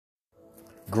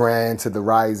grand to the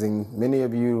rising. Many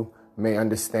of you may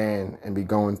understand and be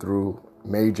going through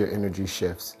major energy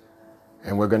shifts.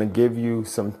 And we're going to give you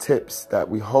some tips that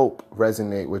we hope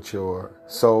resonate with your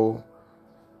soul,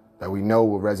 that we know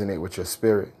will resonate with your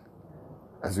spirit,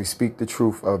 as we speak the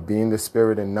truth of being the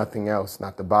spirit and nothing else,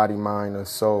 not the body, mind, or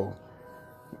soul.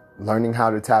 Learning how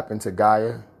to tap into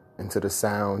Gaia, into the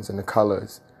sounds and the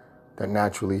colors that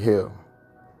naturally heal.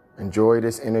 Enjoy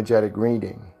this energetic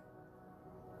reading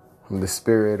from the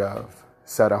spirit of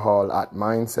Sadahal At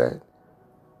Mindset,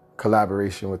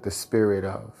 collaboration with the spirit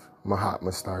of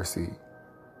Mahatma Starseed.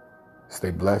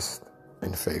 Stay blessed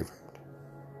and favored.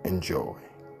 Enjoy.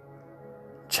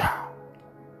 Ciao.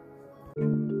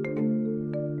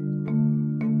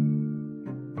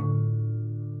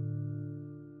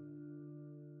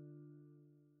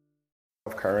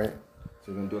 Current.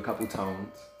 So we're going to do a couple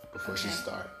tones before she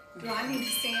starts. Do I need to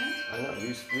stand? I know.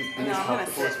 You be as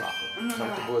comfortable as possible.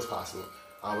 Comfortable as possible.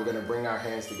 We're going to bring our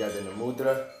hands together in the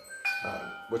mudra.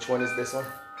 Which one is this one?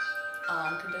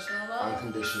 Unconditional love.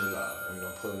 Unconditional love. And we're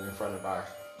going to put it in front of our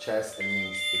chest. It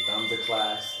means the thumbs are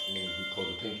clasped. And then we pull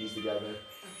the pinkies together.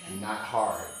 Okay. Not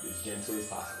hard. As gentle as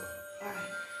possible. All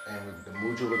right. And the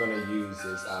mudra we're going to use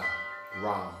is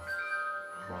Ram.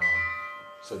 Ram.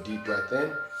 So deep breath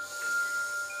in.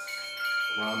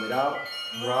 Ram it out.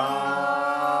 Ram.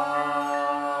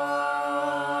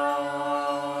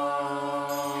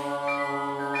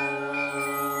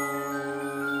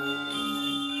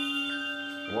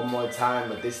 One more time,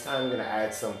 but this time I'm going to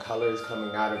add some colors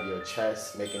coming out of your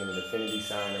chest, making an infinity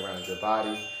sign around your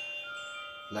body,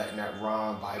 letting that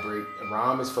Ram vibrate. And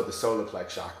Ram is for the solar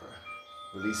plex chakra,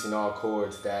 releasing all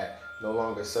cords that no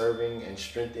longer serving and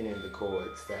strengthening the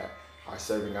cords that are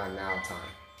serving our now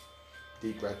time.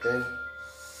 Deep breath in.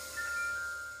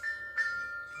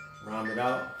 Ram it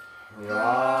out.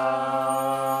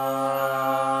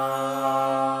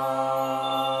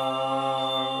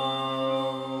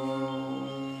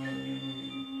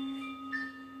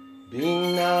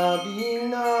 Bina,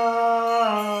 bina,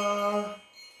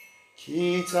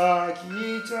 kita,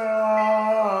 kita,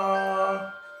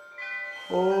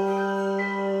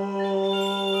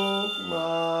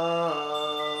 ma.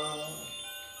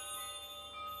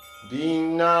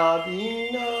 Bina,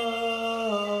 bina,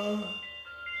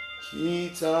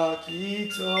 kita,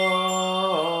 kita,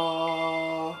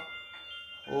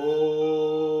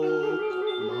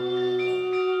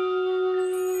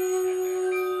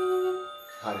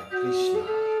 Hare Krishna,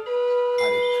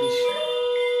 Hare Krishna,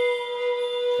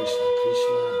 Krishna,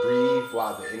 Krishna. Breathe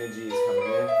while the energy is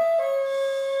coming in.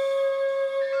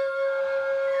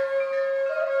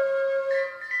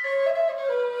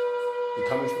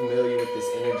 Becoming familiar with this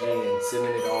energy and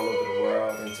sending it all over the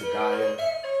world, into Gaia,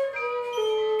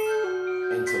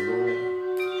 into Luna,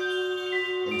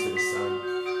 into the sun,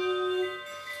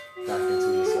 back into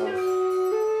yourself.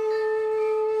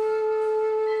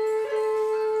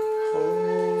 Oh,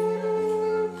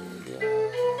 yeah.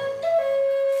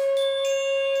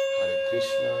 Hare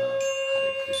Krishna,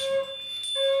 Hare Krishna,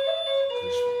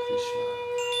 Krishna Krishna,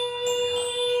 Hare Hare.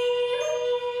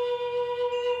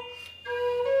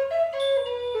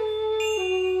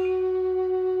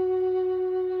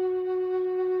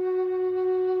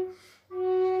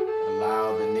 Allow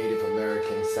the Native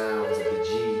American sounds of the G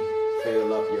fill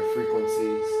up your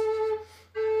frequencies.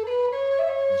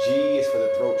 G is for the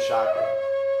throat chakra,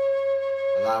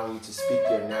 allowing you to speak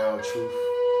your now truth.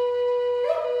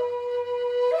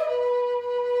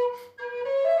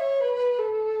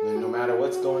 And no matter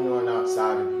what's going on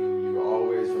outside of you, you're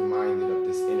always reminded of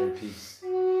this inner peace.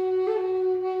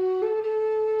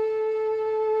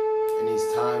 In these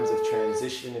times of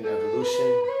transition and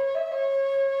evolution,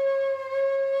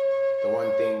 the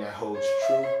one thing that holds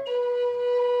true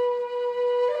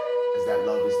is that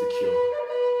love is the cure.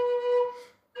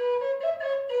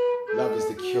 Love is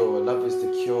the cure, love is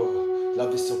the cure.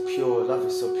 Love is so pure, love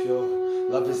is so pure.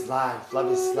 Love is life,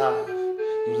 love is life.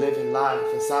 You live in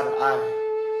life inside of I.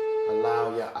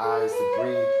 Allow your eyes to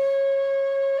breathe.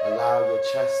 Allow your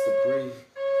chest to breathe.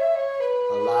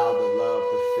 Allow the love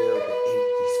to fill the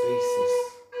empty spaces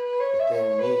within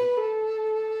me.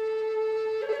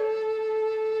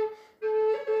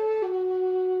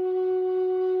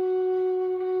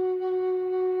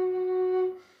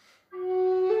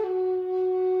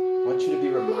 I want you to be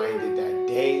reminded that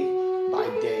day by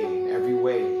day, in every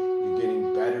way, you're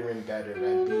getting better and better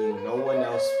at being no one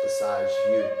else besides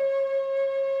you.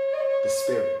 The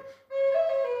spirit,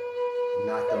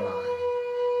 not the mind.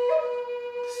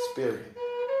 The spirit,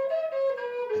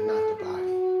 and not the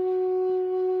body.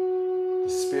 The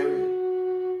spirit,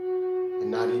 and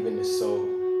not even the soul.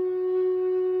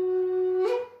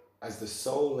 as the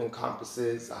soul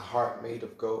encompasses a heart made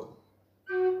of gold.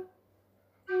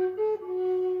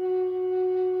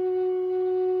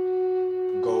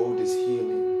 Gold is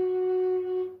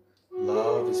healing.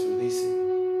 Love is releasing.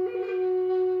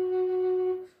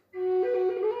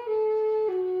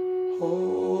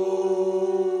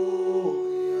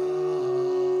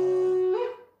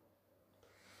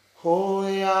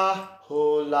 Hoya,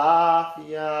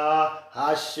 holafia,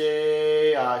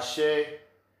 ashe, ashe.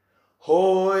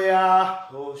 Hoya,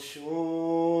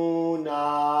 hoshuna,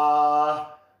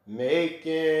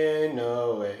 making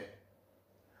a way.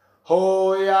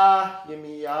 Hoya,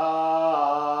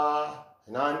 yemiya,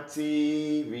 and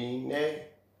Auntie Renee.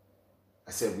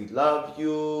 I said, we love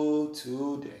you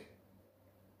today.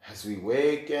 As we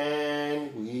wake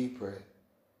and we pray.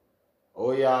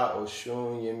 Oya,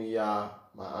 Oshun, Yemiya,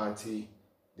 my auntie,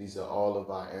 these are all of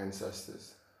our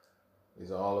ancestors.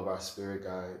 These are all of our spirit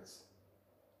guides,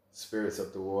 spirits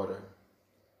of the water,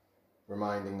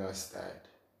 reminding us that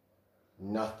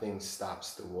nothing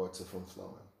stops the water from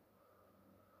flowing.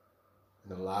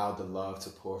 And allow the love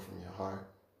to pour from your heart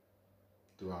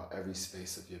throughout every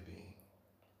space of your being.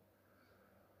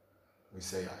 We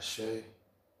say Ashe.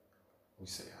 We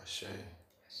say Ashe.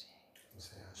 We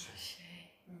say Ashe.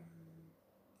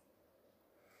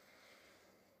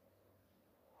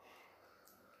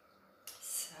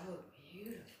 So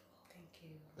beautiful. Thank you.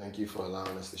 Thank you for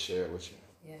allowing us to share it with you.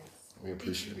 Yes. We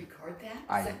appreciate Did it. you record that?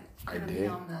 I Is that gonna be did.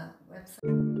 on the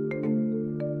website?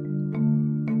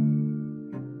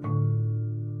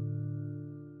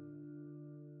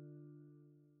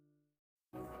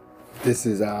 This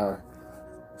is our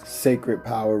sacred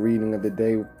power reading of the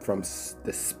day from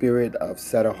the spirit of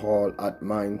Seta Hall at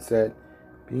Mindset.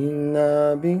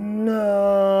 Bina,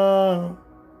 bina,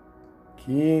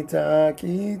 kita,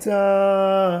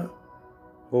 kita,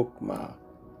 hukma.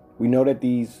 We know that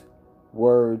these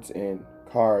words and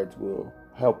cards will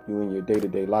help you in your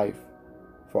day-to-day life.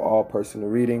 For all personal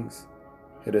readings,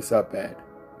 hit us up at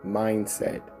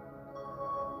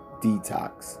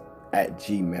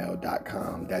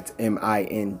mindsetdetox@gmail.com. That's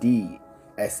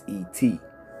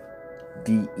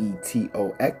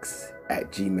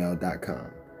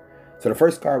mindsetdetox@gmail.com. So the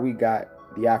first card we got,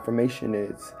 the affirmation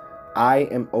is, I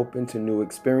am open to new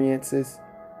experiences.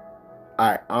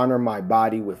 I honor my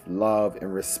body with love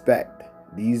and respect.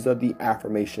 These are the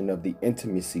affirmation of the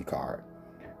intimacy card.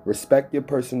 Respect your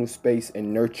personal space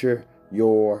and nurture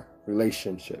your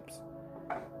relationships.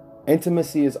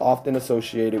 Intimacy is often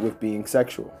associated with being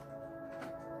sexual.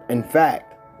 In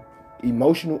fact,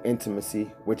 emotional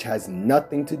intimacy, which has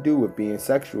nothing to do with being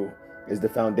sexual, is the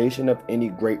foundation of any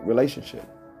great relationship.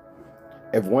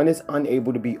 If one is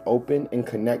unable to be open and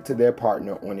connect to their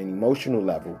partner on an emotional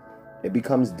level, it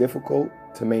becomes difficult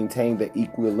to maintain the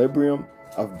equilibrium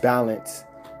of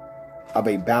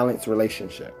a balanced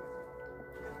relationship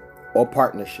or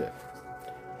partnership.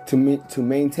 To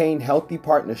maintain healthy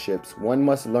partnerships, one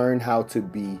must learn how to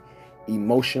be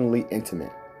emotionally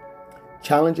intimate.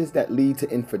 Challenges that lead to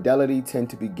infidelity tend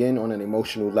to begin on an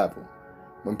emotional level.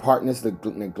 When partners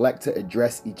neglect to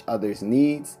address each other's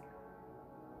needs.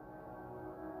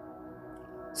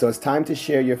 So it's time to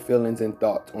share your feelings and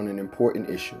thoughts on an important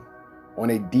issue,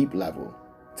 on a deep level,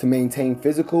 to maintain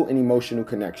physical and emotional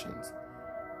connections.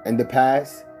 In the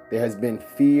past, there has been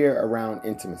fear around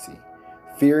intimacy,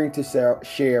 fearing to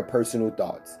share personal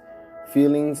thoughts,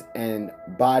 feelings, and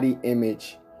body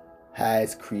image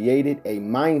has created a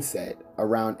mindset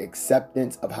around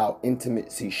acceptance of how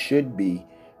intimacy should be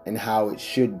and how it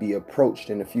should be approached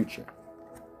in the future.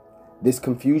 This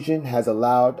confusion has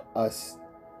allowed a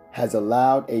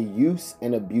use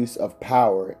and abuse of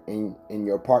power in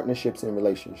your partnerships and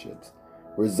relationships,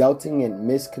 resulting in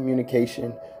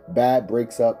miscommunication, bad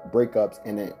breakups,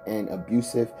 and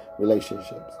abusive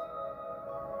relationships.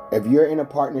 If you're in a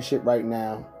partnership right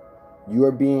now, you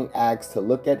are being asked to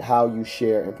look at how you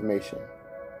share information.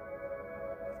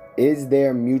 Is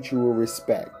there mutual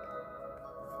respect?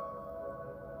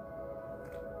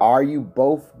 Are you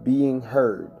both being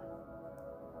heard?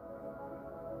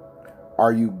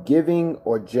 Are you giving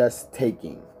or just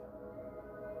taking?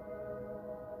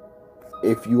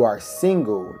 If you are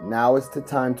single, now is the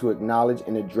time to acknowledge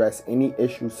and address any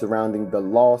issues surrounding the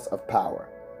loss of power,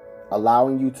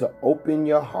 allowing you to open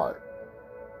your heart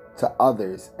to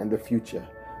others in the future.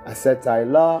 I said I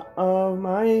love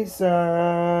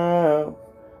myself.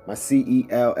 My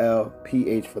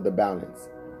CELLPH for the balance.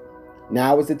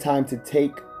 Now is the time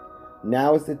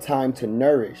to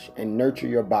nourish and nurture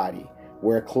your body.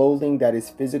 Wear clothing that is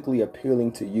physically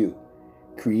appealing to you.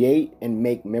 Create and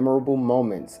make memorable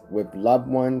moments with loved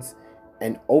ones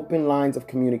and open lines of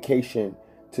communication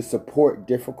to support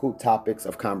difficult topics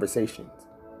of conversations.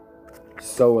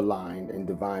 So aligned and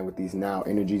divine with these now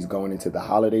energies going into the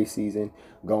holiday season,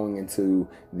 going into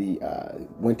the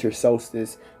winter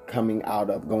solstice, going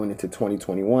into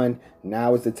 2021.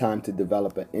 Now is the time to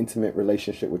develop an intimate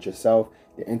relationship with yourself.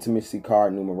 The intimacy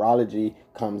card numerology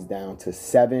comes down to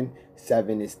 7.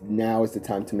 7 is the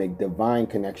time to make divine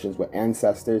connections with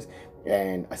ancestors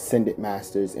and ascended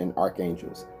masters and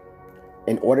archangels.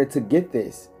 In order to get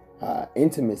this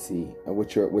intimacy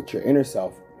with your inner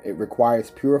self, it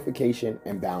requires purification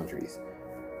and boundaries.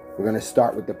 We're going to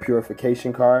start with the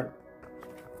purification card.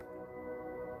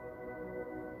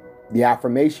 The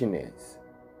affirmation is,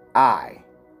 I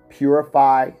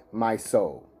purify my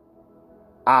soul.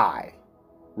 I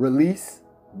release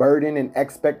burden and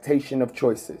expectation of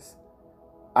choices.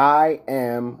 I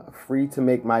am free to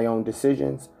make my own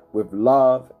decisions with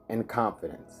love and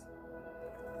confidence.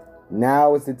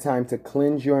 Now is the time to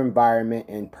cleanse your environment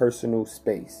and personal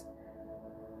space.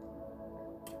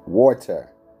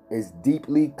 Water is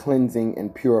deeply cleansing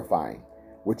and purifying,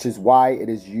 which is why it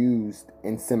is used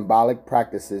in symbolic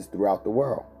practices throughout the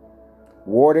world.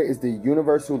 Water is the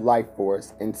universal life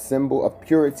force and symbol of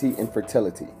purity and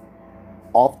fertility,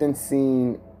 often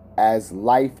seen as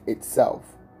life itself.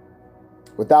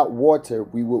 Without water,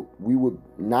 we would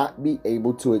not be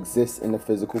able to exist in the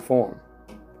physical form.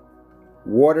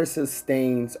 Water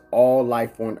sustains all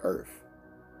life on earth.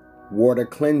 Water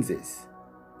cleanses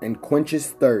and quenches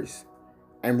thirst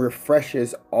and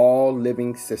refreshes all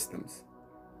living systems.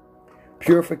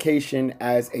 Purification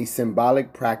as a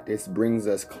symbolic practice brings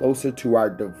us closer to our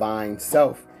divine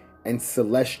self and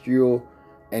celestial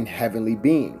and heavenly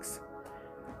beings.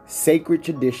 Sacred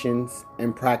traditions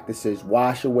and practices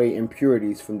wash away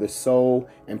impurities from the soul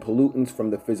and pollutants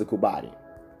from the physical body.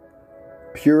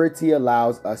 Purity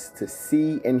allows us to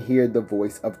see and hear the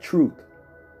voice of truth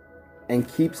and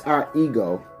keeps our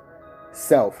ego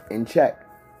self in check.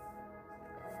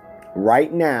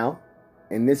 Right now,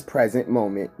 in this present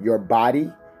moment, your body,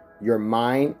 your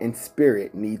mind, and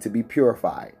spirit need to be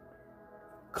purified.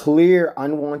 Clear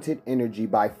unwanted energy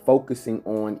by focusing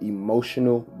on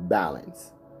emotional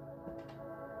balance.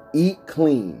 Eat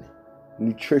clean,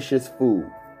 nutritious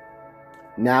food.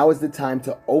 Now is the time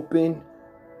to open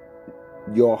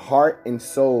your heart and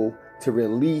soul to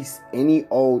release any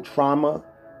old trauma,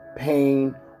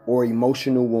 pain, or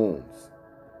emotional wounds.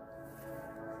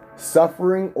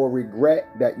 Suffering or regret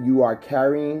that you are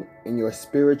carrying in your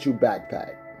spiritual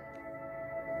backpack.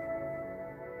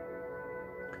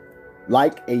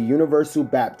 Like a universal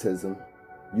baptism,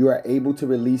 you are able to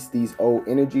release these old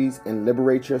energies and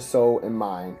liberate your soul and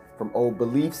mind from old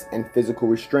beliefs and physical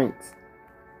restraints.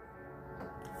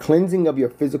 Cleansing of your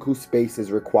physical space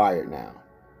is required now.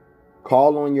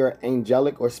 Call on your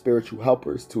angelic or spiritual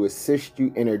helpers to assist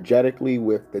you energetically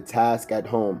with the task at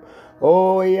home.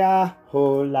 Oh yeah,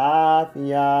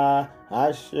 Holafia,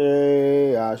 Ashe,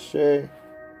 Ashe.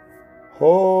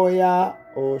 Oh yeah,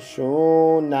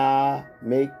 Oshuna,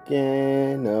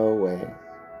 making a way.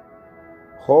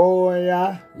 Oh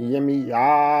yeah,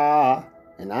 Yemiya,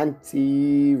 and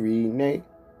Auntie Renee.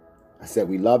 I said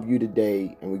we love you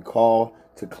today, and we call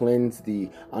to cleanse the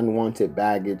unwanted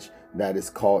baggage that is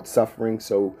called suffering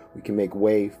so we can make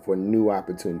way for new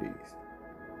opportunities.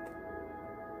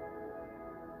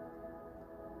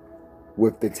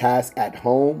 With the task at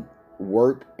home,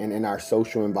 work, and in our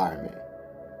social environment.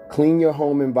 Clean your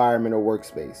home environment or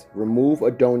workspace. Remove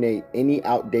or donate any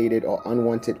outdated or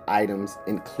unwanted items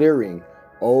in clearing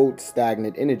old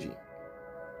stagnant energy.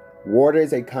 Water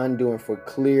is a conduit for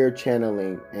clear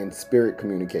channeling and spirit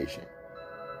communication.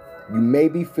 You may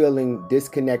be feeling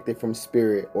disconnected from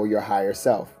spirit or your higher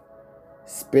self.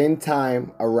 Spend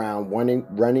time around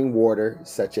running water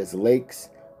such as lakes,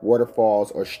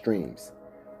 waterfalls, or streams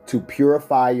to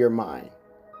purify your mind.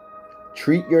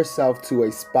 Treat yourself to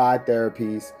a spa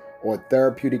therapies or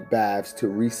therapeutic baths to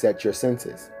reset your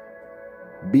senses.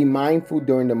 Be mindful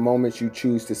during the moments you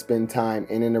choose to spend time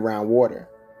in and around water.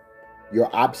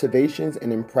 Your observations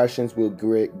and impressions will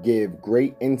give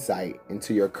great insight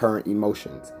into your current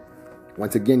emotions.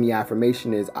 Once again, the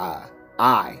affirmation is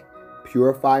I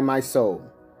purify my soul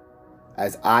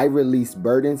as I release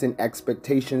burdens and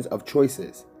expectations of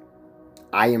choices.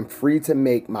 I am free to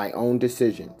make my own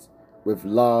decisions with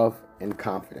love and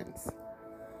confidence.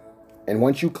 And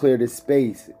once you clear this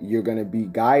space, you're going to be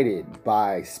guided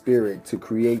by spirit to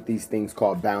create these things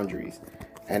called boundaries.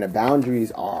 And the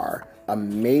boundaries are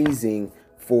amazing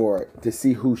to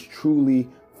see who's truly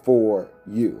for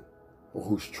you, or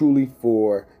who's truly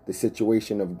for the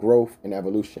situation of growth and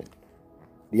evolution.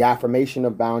 The affirmation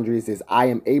of boundaries is I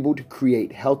am able to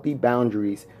create healthy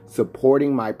boundaries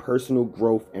supporting my personal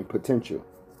growth and potential.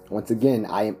 Once again,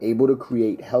 I am able to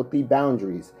create healthy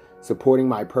boundaries supporting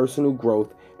my personal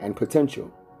growth and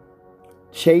potential.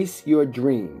 Chase your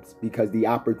dreams because the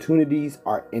opportunities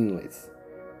are endless.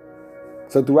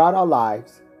 So throughout our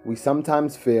lives, we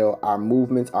sometimes feel our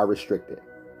movements are restricted,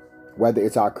 whether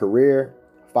it's our career,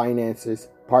 finances,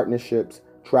 partnerships,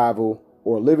 travel,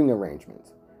 or living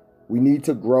arrangements. We need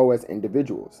to grow as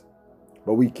individuals,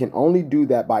 but we can only do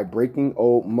that by breaking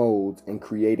old molds and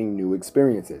creating new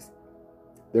experiences.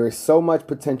 There is so much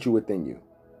potential within you.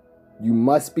 You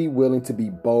must be willing to be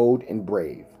bold and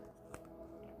brave.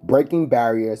 Breaking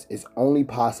barriers is only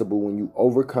possible when you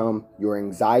overcome your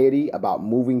anxiety about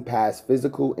moving past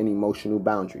physical and emotional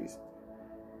boundaries.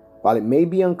 While it may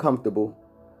be uncomfortable,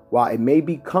 while it may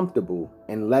be comfortable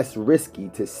and less risky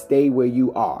to stay where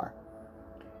you are,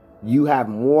 you have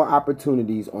more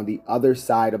opportunities on the other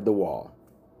side of the wall.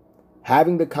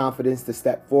 Having the confidence to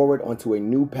step forward onto a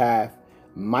new path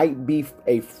might be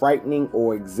a frightening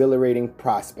or exhilarating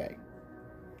prospect.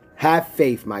 Have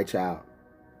faith, my child.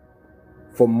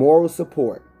 For moral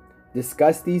support,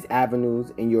 discuss these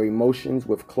avenues and your emotions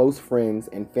with close friends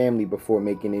and family before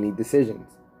making any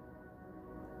decisions.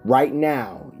 Right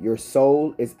now, your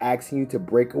soul is asking you to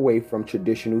break away from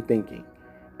traditional thinking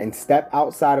and step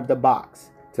outside of the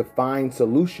box to find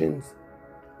solutions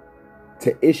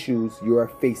to issues you are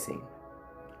facing.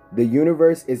 The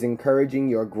universe is encouraging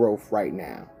your growth right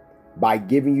now by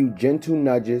giving you gentle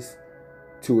nudges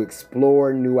to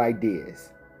explore new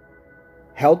ideas.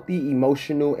 Healthy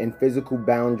emotional and physical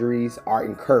boundaries are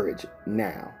encouraged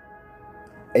now.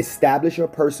 Establish your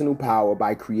personal power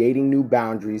by creating new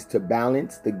boundaries to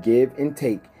balance the give and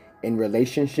take in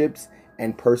relationships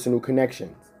and personal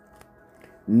connections.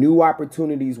 New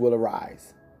opportunities will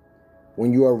arise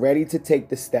when you are ready to take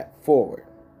the step forward.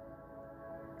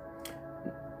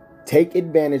 Take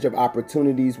advantage of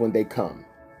opportunities when they come.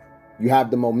 You have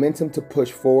the momentum to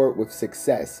push forward with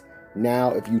success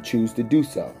now if you choose to do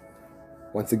so.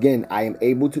 Once again, I am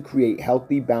able to create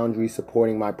healthy boundaries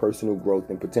supporting my personal growth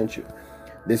and potential.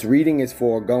 This reading is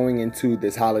for going into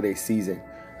this holiday season.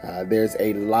 There's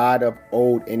a lot of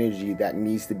old energy that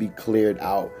needs to be cleared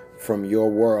out from your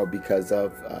world because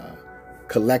of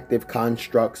collective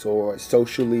constructs or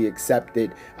socially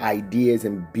accepted ideas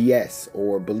and BS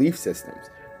or belief systems.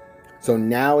 So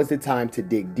now is the time to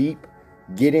dig deep,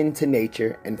 get into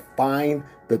nature, and find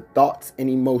the thoughts and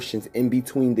emotions in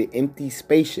between the empty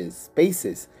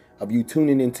spaces of you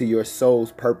tuning into your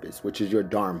soul's purpose, which is your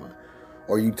Dharma,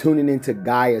 or you tuning into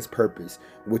Gaia's purpose,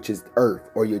 which is earth,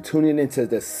 or you're tuning into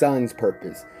the sun's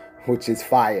purpose, which is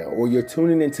fire, or you're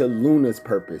tuning into Luna's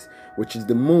purpose, which is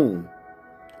the moon.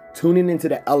 Tuning into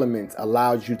the elements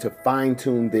allows you to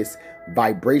fine-tune this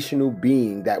vibrational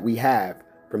being that we have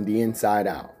from the inside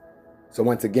out. So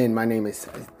once again, my name is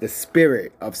the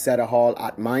spirit of Seta Hall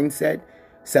at Mindset.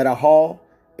 Seta Hall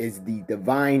is the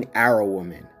divine arrow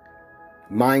woman.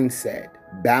 Mindset,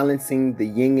 balancing the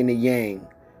yin and the yang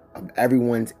of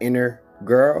everyone's inner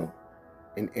girl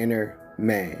and inner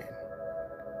man.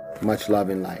 Much love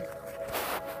and light.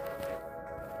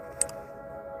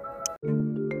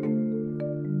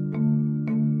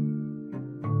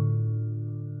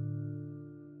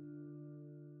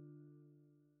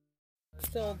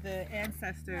 So the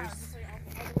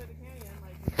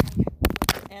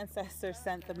ancestors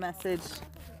sent the message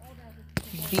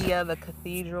via the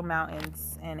Cathedral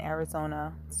Mountains in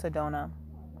Arizona, Sedona.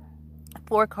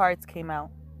 4 cards came out.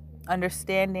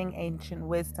 Understanding ancient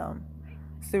wisdom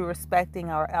through respecting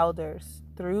our elders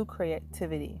through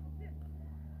creativity.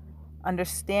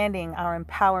 Understanding our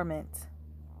empowerment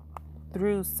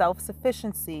through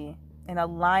self-sufficiency and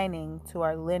aligning to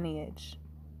our lineage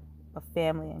of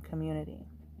family and community.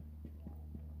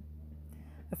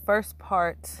 The first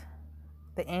part,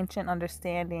 the ancient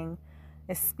understanding,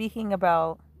 is speaking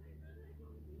about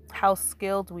how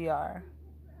skilled we are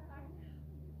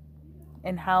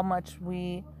and how much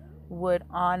we would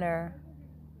honor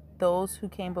those who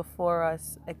came before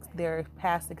us, their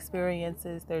past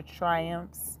experiences, their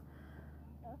triumphs,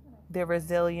 their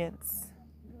resilience,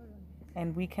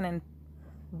 and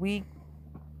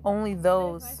only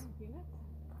those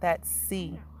that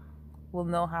see will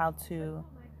know how to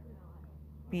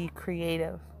be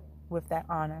creative with that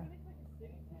honor.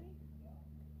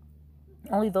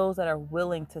 Only those that are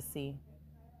willing to see.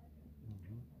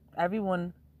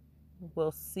 Everyone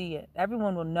will see it.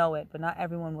 Everyone will know it, but not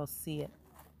everyone will see it.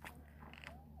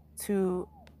 To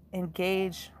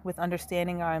engage with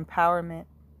understanding our empowerment,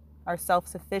 our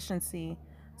self-sufficiency,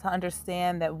 to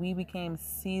understand that we became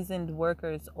seasoned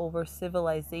workers over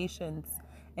civilizations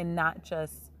and not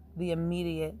just the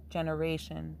immediate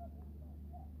generation.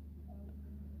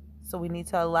 So we need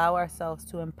to allow ourselves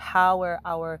to empower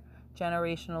our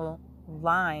generational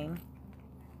line.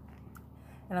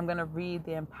 And I'm going to read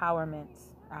the empowerment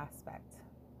aspect.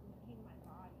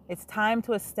 It's time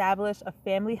to establish a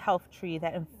family health tree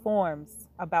that informs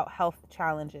about health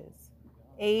challenges,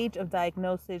 age of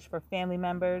diagnosis for family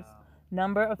members,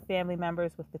 number of family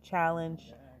members with the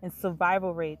challenge, and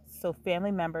survival rates so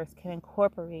family members can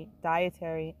incorporate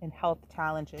dietary and health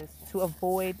challenges to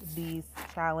avoid these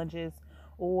challenges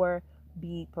or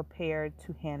be prepared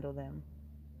to handle them.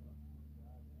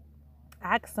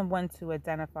 Ask someone to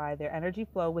identify their energy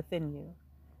flow within you.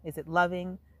 Is it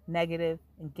loving, negative,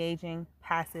 engaging,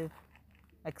 passive,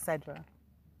 etc.?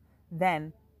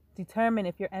 Then, determine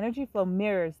if your energy flow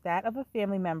mirrors that of a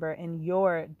family member in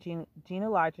your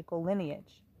genealogical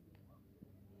lineage.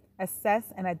 Assess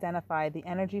and identify the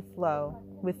energy flow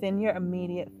within your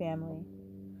immediate family.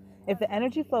 If the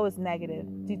energy flow is negative,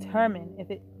 determine if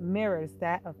it mirrors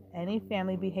that of any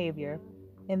family behavior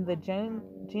in the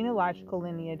genealogical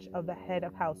lineage of the head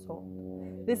of household.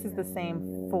 This is the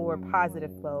same for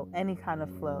positive flow, any kind of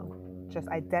flow. Just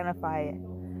identify it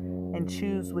and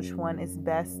choose which one is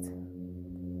best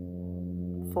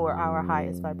for our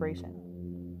highest vibration.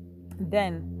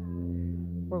 Then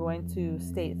we're going to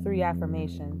state 3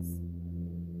 affirmations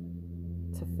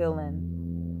to fill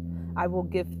in. I will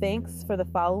give thanks for the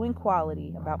following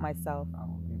quality about myself. I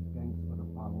will give thanks for the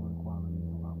following qualities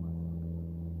about myself.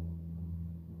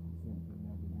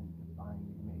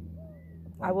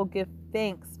 I will give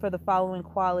thanks for the following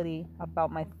quality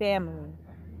about my family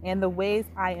and the ways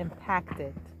I impact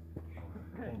it.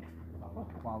 Thanks about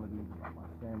the qualities about my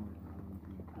family.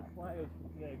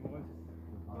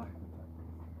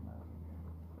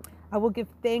 I will give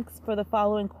thanks for the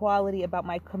following quality about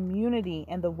my community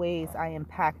and the ways I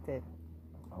impact it.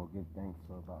 I will give thanks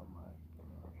for about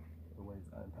the ways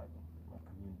I impact my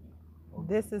community.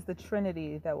 This is the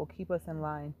Trinity that will keep us in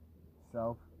line.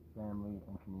 Self, family,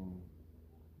 and community.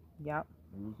 Yep.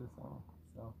 Use your song.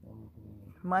 Self, family,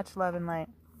 community. Much love and light.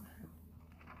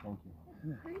 Thank you.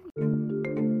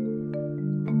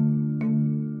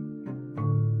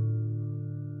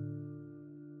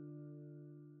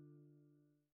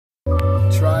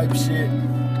 Tribe shit.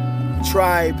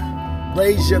 Tribe.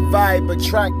 Raise your vibe,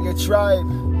 attract your tribe.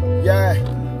 Yeah.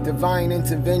 Divine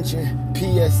intervention.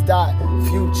 PS. Dot.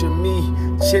 Future me.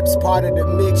 Chips part of the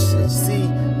mixture. See.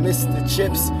 Mr.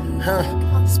 Chips.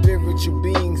 Spiritual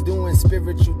beings doing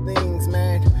spiritual things,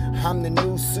 man. I'm the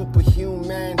new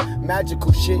superhuman.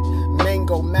 Magical shit.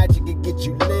 Mango magic, it get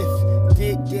you lift.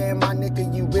 Damn, my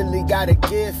nigga, you really got a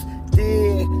gift.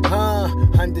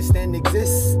 Understand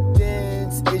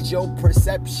existence is your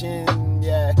perception.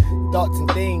 Yeah, thoughts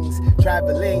and things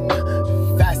traveling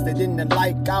faster than the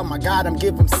light. Oh my God, I'm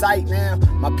giving sight now.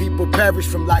 My people perish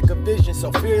from lack of vision,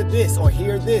 so fear this or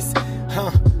hear this.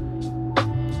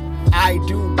 I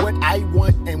do what I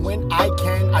want, and when I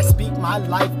can, I speak my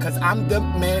life, cause I'm the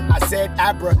man. I said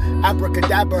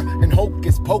abracadabra, and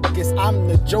hocus pocus. I'm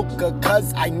the joker,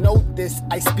 cause I know this.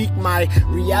 I speak my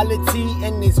reality,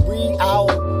 and it's real.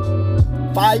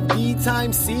 5D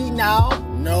times C now?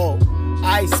 No.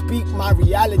 I speak my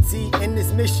reality in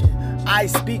this mission. I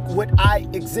speak what I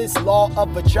exist, law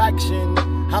of attraction.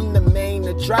 I'm the main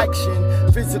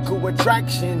attraction, physical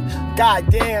attraction.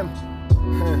 Goddamn.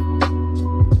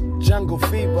 Jungle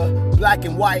fever, black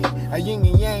and white, a yin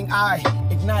and yang, I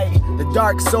ignite the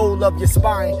dark soul of your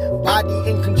spine. Body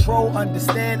in control,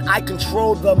 understand, I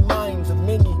control the minds of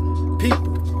many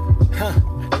people.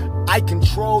 I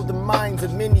control the minds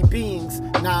of many beings.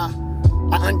 Nah,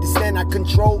 I understand I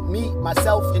control me,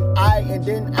 myself, and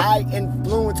then I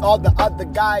influence all the other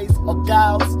guys or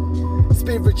gals.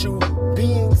 Spiritual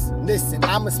beings, listen,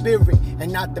 I'm a spirit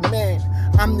and not the man.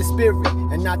 I'm the spirit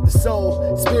and not the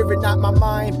soul. Spirit, not my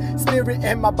mind. Spirit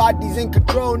and my body's in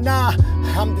control. Nah,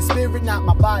 I'm the spirit, not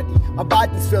my body. My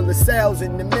body's full of cells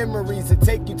and the memories that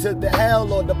take you to the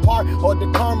hell or the park or the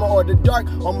karma or the dark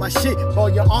or my shit. For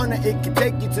your honor, it can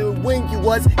take you to when you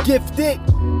was gifted.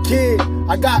 Kid,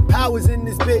 I got powers in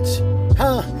this bitch.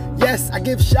 Yes, I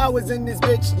give showers in this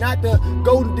bitch. Not the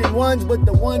golden ones, but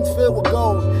the ones filled with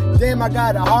gold. Damn, I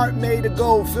got a heart made of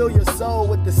gold. Fill your soul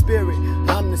with the spirit.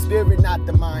 I'm the spirit, not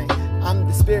the mind. I'm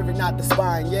the spirit, not the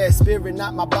spine. Yeah, spirit,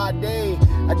 not my body.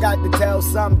 I got to tell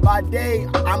somebody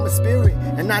I'm a spirit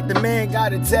and not the man.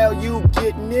 Gotta tell you,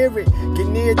 get near it. Get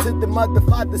near to the mother,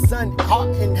 father, son,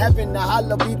 heart in heaven. Now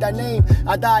hallowed be thy name.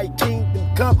 I thy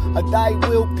kingdom come, or thy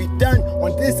will be done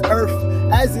on this earth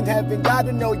as in heaven.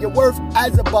 Gotta know your worth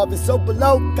as above and so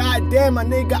below. God damn, my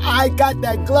nigga, I got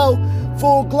that glow.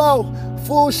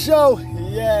 Full show.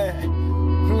 Yeah.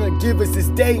 Give us this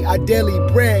day our daily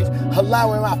bread,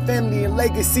 allowing our family and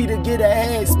legacy to get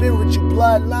ahead. Spiritual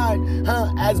bloodline,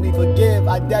 as we forgive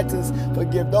our debtors,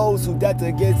 forgive those who debt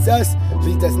against us.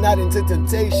 Lead us not into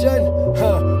temptation,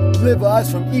 deliver us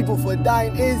from evil, for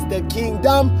thine is the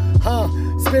kingdom.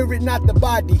 Spirit not the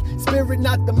body, spirit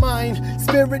not the mind,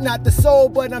 spirit not the soul,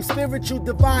 but I'm spiritual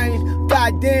divine.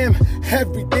 Goddamn,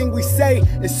 everything we say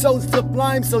is so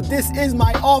sublime, so this is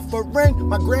my offering.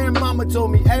 My grandmama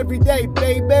told me every day,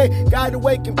 baby, gotta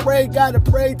wake and pray, gotta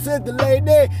pray to the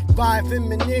lady. Divine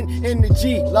feminine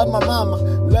energy, love my mama,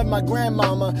 love my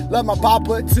grandmama, love my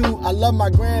papa too, I love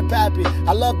my grandpappy,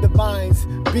 I love divines,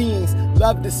 beings,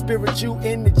 love the spiritual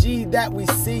energy that we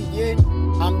see in.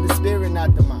 I'm the spirit,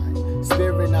 not the mind.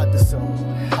 Spirit, not the soul.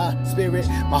 Spirit,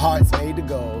 my heart's made of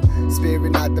gold.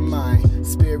 Spirit, not the mind.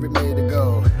 Spirit made of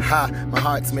gold. My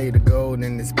heart's made of gold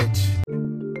in this bitch.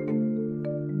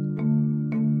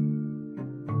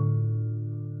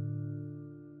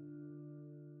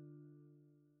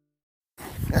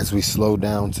 As we slow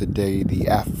down today, the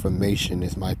affirmation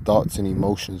is my thoughts and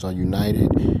emotions are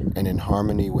united and in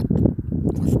harmony with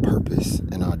purpose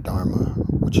and our dharma,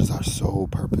 which is our soul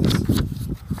purpose.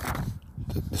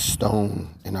 The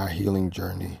stone in our healing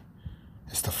journey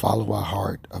is to follow our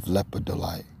heart of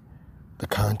lepidolite, the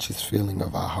conscious feeling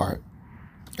of our heart.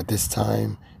 At this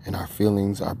time, and our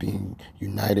feelings are being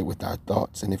united with our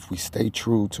thoughts, and if we stay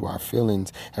true to our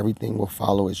feelings, everything will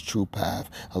follow its true path,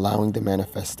 allowing the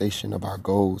manifestation of our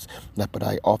goals.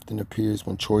 Lepidite often appears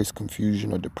when choice,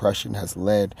 confusion, or depression has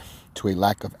led to a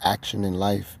lack of action in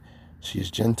life. She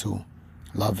is gentle,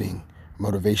 loving,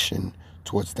 motivation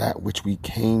towards that which we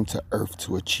came to earth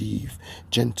to achieve.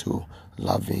 Gentle,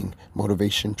 loving,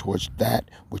 motivation towards that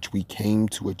which we came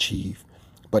to achieve,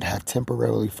 but have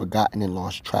temporarily forgotten and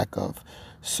lost track of.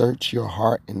 Search your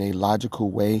heart in a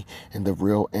logical way, and the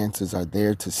real answers are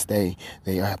there to stay.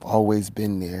 They have always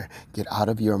been there. Get out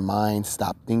of your mind,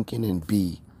 stop thinking, and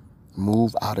be.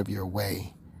 Move out of your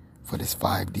way for this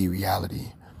 5D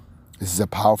reality. This is a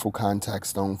powerful contact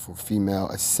stone for female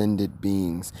ascended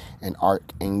beings and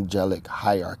archangelic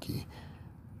hierarchy.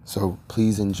 So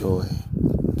please enjoy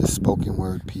the spoken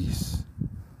word piece.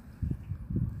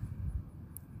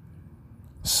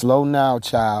 Slow now,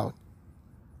 child.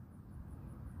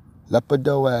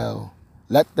 Lepidoel,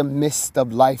 let the mist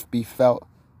of life be felt,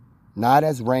 not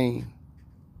as rain.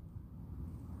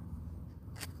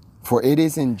 For it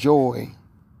is in joy.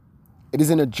 It is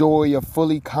in a joy of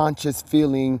fully conscious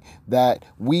feeling that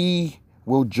we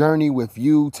will journey with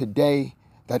you today,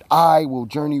 that I will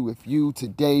journey with you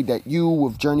today, that you will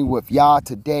journey with Yah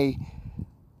today.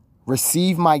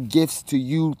 Receive my gifts to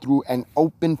you through an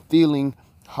open feeling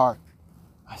heart.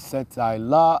 I said I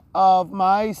love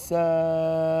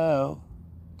myself.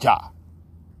 Jah.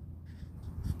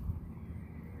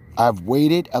 I've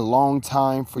waited a long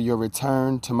time for your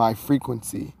return to my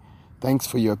frequency. Thanks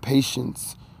for your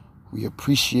patience. We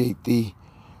appreciate thee.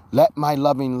 Let my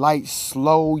loving light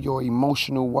slow your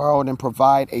emotional world and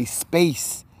provide a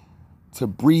space to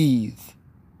breathe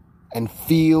and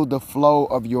feel the flow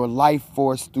of your life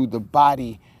force through the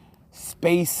body.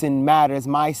 Space and matters.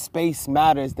 My space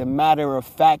matters. The matter of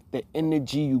fact, the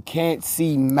energy you can't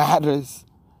see matters.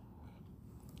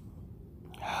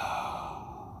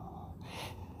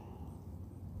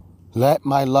 Let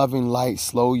my loving light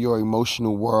slow your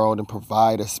emotional world and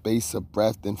provide a space of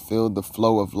breath and feel the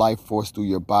flow of life force through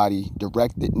your body.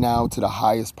 Direct it now to the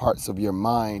highest parts of your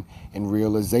mind and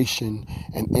realization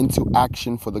and into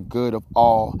action for the good of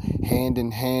all. Hand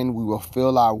in hand, we will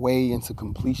feel our way into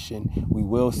completion. We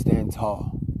will stand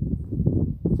tall.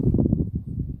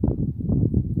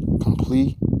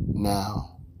 Complete now.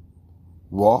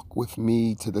 Walk with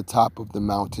me to the top of the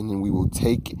mountain, and we will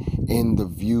take in the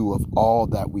view of all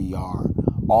that we are,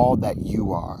 all that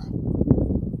you are.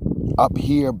 Up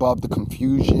here above the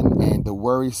confusion and the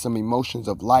worrisome emotions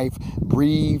of life,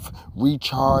 breathe,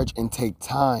 recharge, and take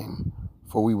time,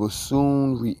 for we will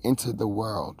soon re-enter the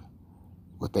world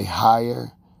with a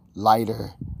higher,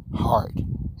 lighter heart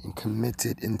and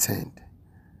committed intent.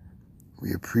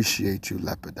 We appreciate you,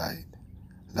 Lepidite,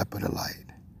 Lepidolite,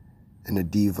 and the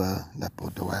diva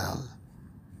Lepidoel.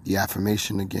 The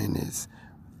affirmation again is,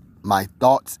 my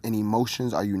thoughts and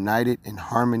emotions are united in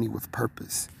harmony with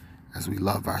purpose as we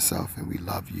love ourselves and we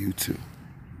love you too.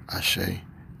 Ashe,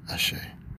 Ashe.